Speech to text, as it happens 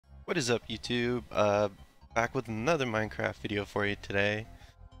What is up, YouTube? Back with another Minecraft video for you today.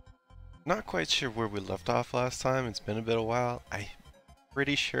 Not quite sure where we left off last time. It's been a bit a while. I'm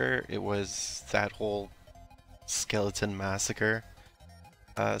pretty sure it was that whole skeleton massacre.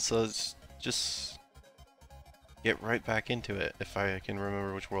 So let's just get right back into it if I can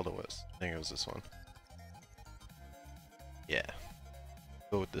remember which world it was. I think it was this one. Yeah.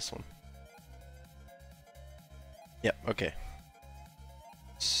 Go with this one. Yep, okay.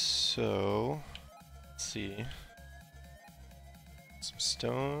 So, let's see. Some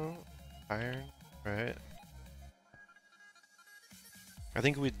stone, iron, right? I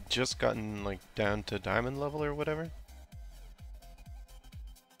think we'd just gotten like down to diamond level or whatever.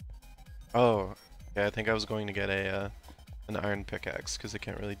 Oh, yeah, I think I was going to get a an iron pickaxe because I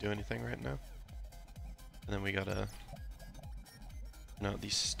can't really do anything right now. And then we gotta run out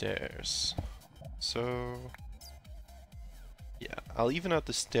these stairs. So, yeah, I'll even out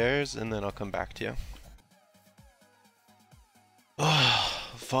the stairs and then I'll come back to you. Oh,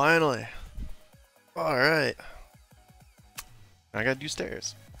 finally. Alright. I gotta do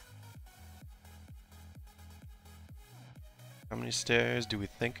stairs. How many stairs do we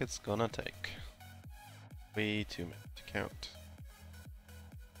think it's gonna take? Way too many to count.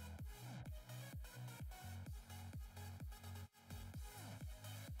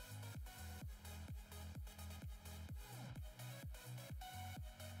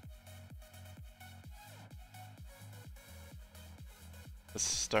 Let's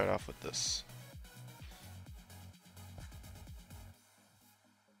start off with this.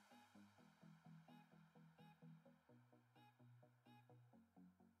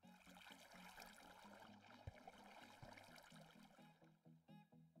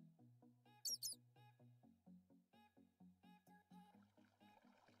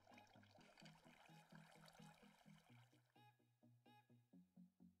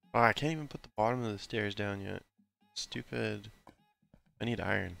 Oh, I can't even put the bottom of the stairs down yet. Stupid. I need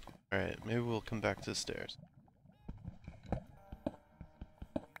iron. Alright, maybe we'll come back to the stairs.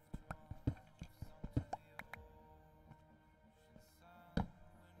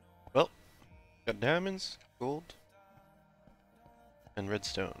 Well, got diamonds, gold, and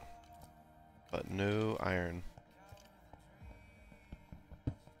redstone. But no iron.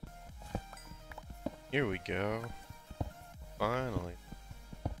 Here we go. Finally.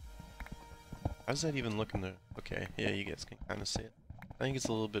 How's that even looking there? Okay, yeah, you guys can kind of see it. I think it's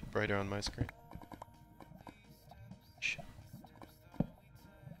a little bit brighter on my screen.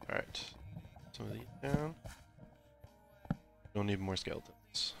 Alright. Some of these down. Don't need more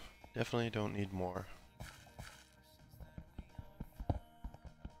skeletons. Definitely don't need more.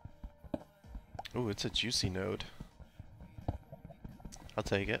 Ooh, it's a juicy node. I'll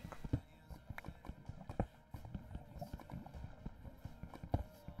take it.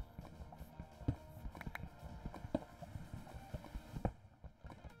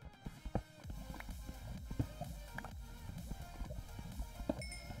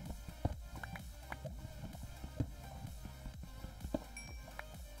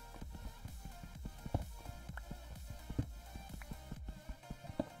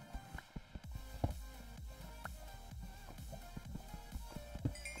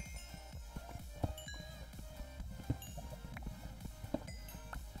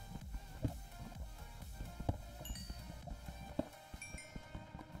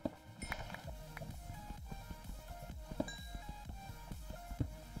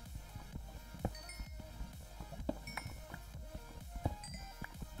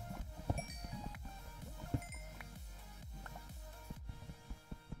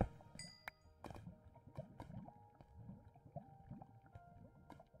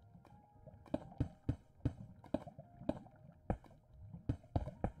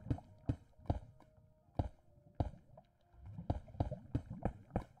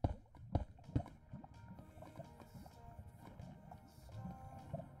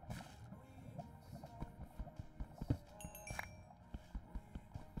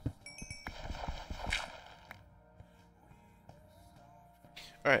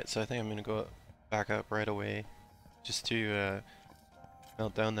 Alright, so I think I'm gonna go back up right away just to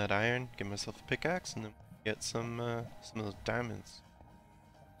melt down that iron, get myself a pickaxe, and then get some of those diamonds.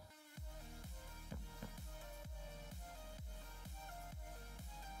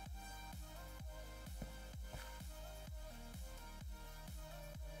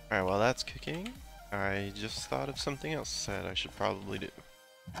 Alright, while that's cooking, I just thought of something else that I should probably do.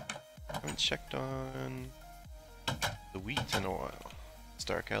 I haven't checked on the wheat in a while. It's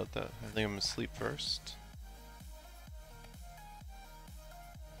dark out though. I think I'm gonna sleep first.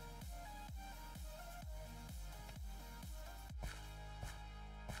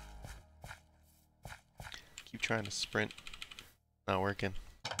 keep trying to sprint. Not working.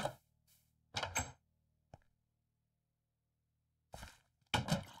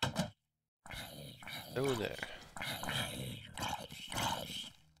 Oh there.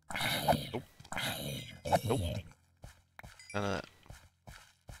 Nope. Nope. None of that.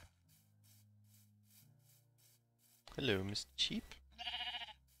 Hello, Mr. Cheap.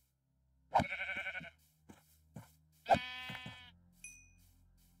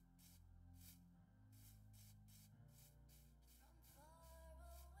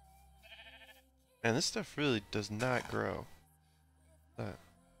 Man, this stuff really does not grow. That.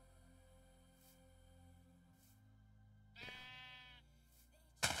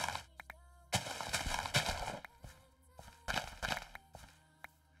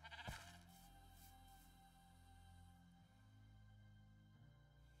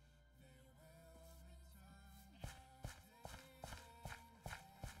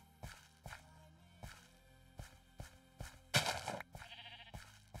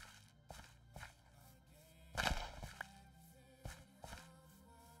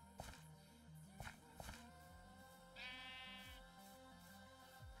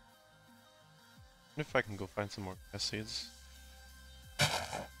 Wonder if I can go find some more grass seeds.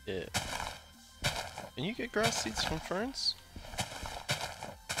 Yeah. Can you get grass seeds from ferns?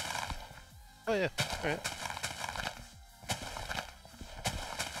 Oh yeah, alright.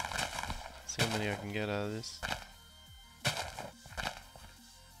 See how many I can get out of this.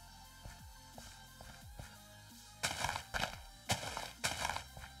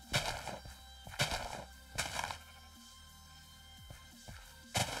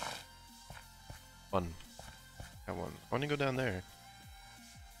 One. Got one. I want to go down there.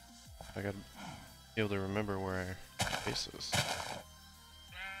 I gotta be able to remember where our base is.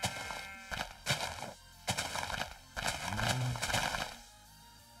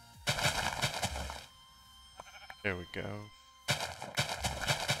 There we go.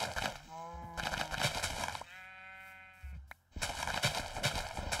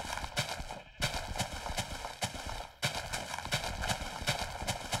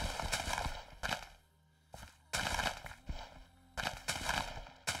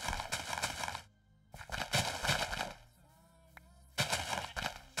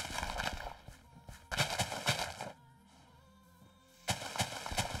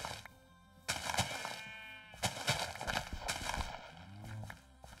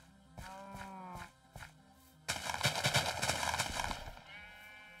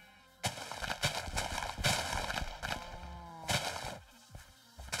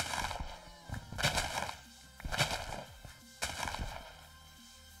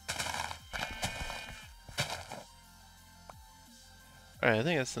 Alright, I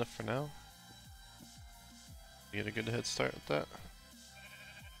think that's enough for now. Get a good head start with that.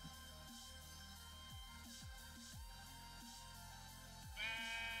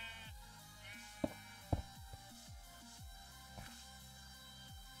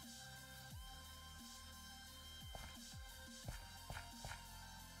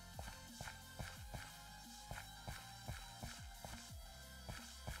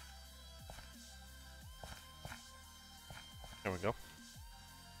 There we go.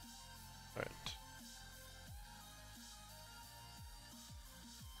 Alright.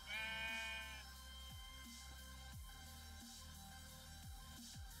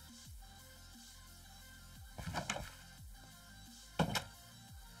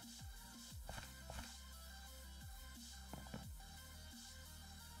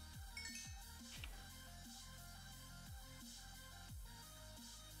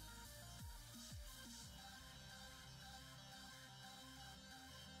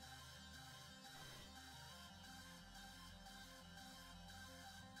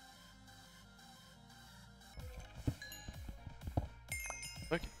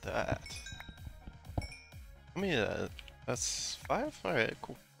 Look at that. I mean, that's 5? Alright,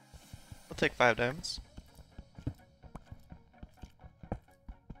 cool. I'll take 5 diamonds.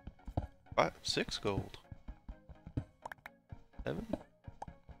 6 gold. 7?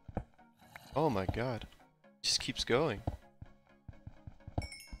 Oh my god. It just keeps going.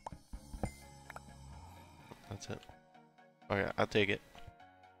 That's it. Okay, I'll take it.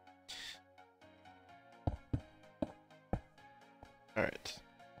 Alright.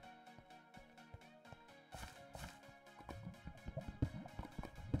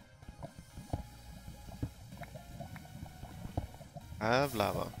 I have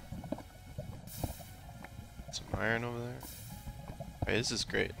lava. Some iron over there. Alright, this is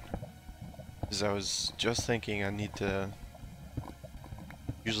great. Because I was just thinking I need to...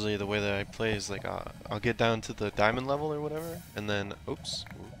 Usually the way that I play is like I'll get down to the diamond level or whatever, and then... Oops.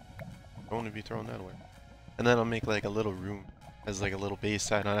 I don't want to be throwing that away. And then I'll make like a little room as like a little base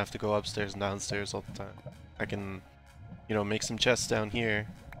so I don't have to go upstairs and downstairs all the time. I can, you know, make some chests down here.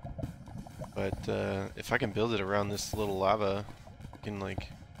 But if I can build it around this little lava, I can like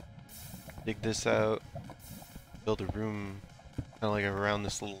dig this out, build a room kind of like around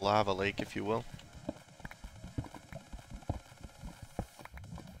this little lava lake, if you will.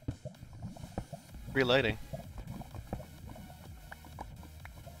 Free lighting.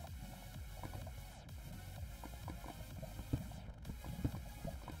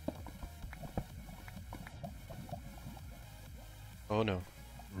 Oh no.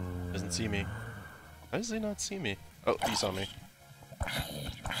 Doesn't see me. Why does he not see me? Oh, he saw me.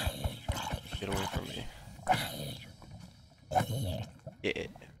 Get away from me. Yeah.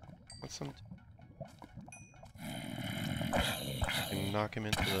 What's some... can knock him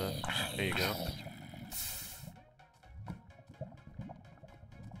into the... There you go.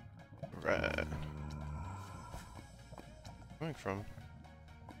 Right. Where from?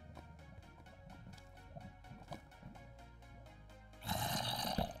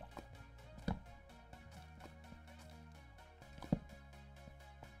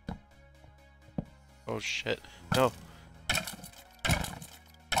 Oh shit. No.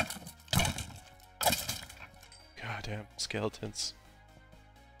 Goddamn skeletons.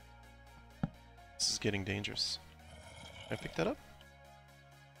 This is getting dangerous. Can I pick that up?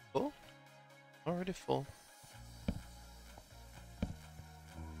 Full? Already full.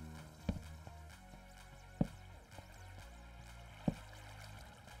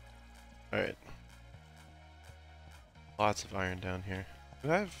 Alright. Lots of iron down here.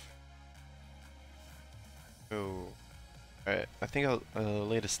 Do I have... Oh. Alright, I think I'll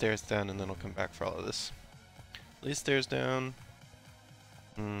lay the stairs down and then I'll come back for all of this. Lay stairs down.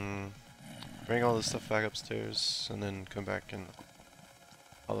 Bring all this stuff back upstairs and then come back and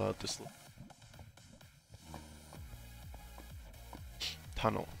hollow out this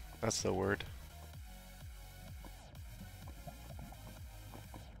tunnel. That's the word.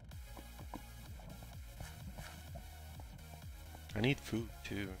 I need food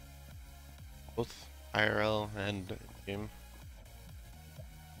too. Both IRL and game.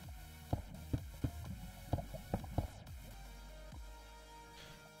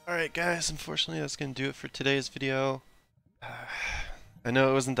 Alright guys, unfortunately that's gonna do it for today's video. I know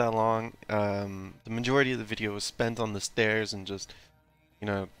it wasn't that long. The majority of the video was spent on the stairs and just, you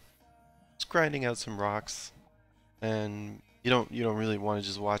know, just grinding out some rocks. And you don't really want to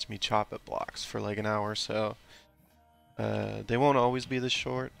just watch me chop at blocks for like an hour or so. They won't always be this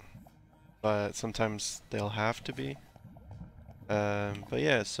short, but sometimes they'll have to be. But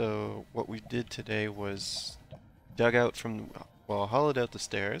yeah, so what we did today was dug out from, well, hollowed out the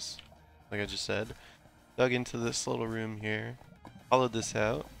stairs, like I just said, dug into this little room here, hollowed this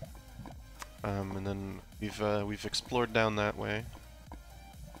out, and then we've explored down that way.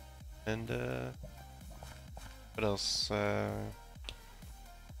 And what else?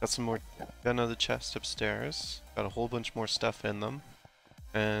 Got some more, got another chest upstairs, got a whole bunch more stuff in them,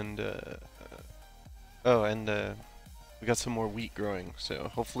 and oh, and we got some more wheat growing, so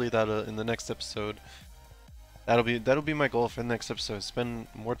hopefully that in the next episode, that'll be my goal for the next episode. Spend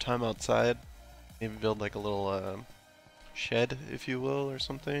more time outside, maybe build like a little shed, if you will, or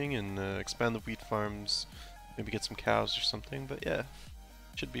something, and expand the wheat farms, maybe get some cows or something. But yeah,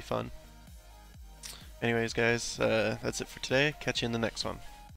 should be fun. Anyways guys, that's it for today. Catch you in the next one.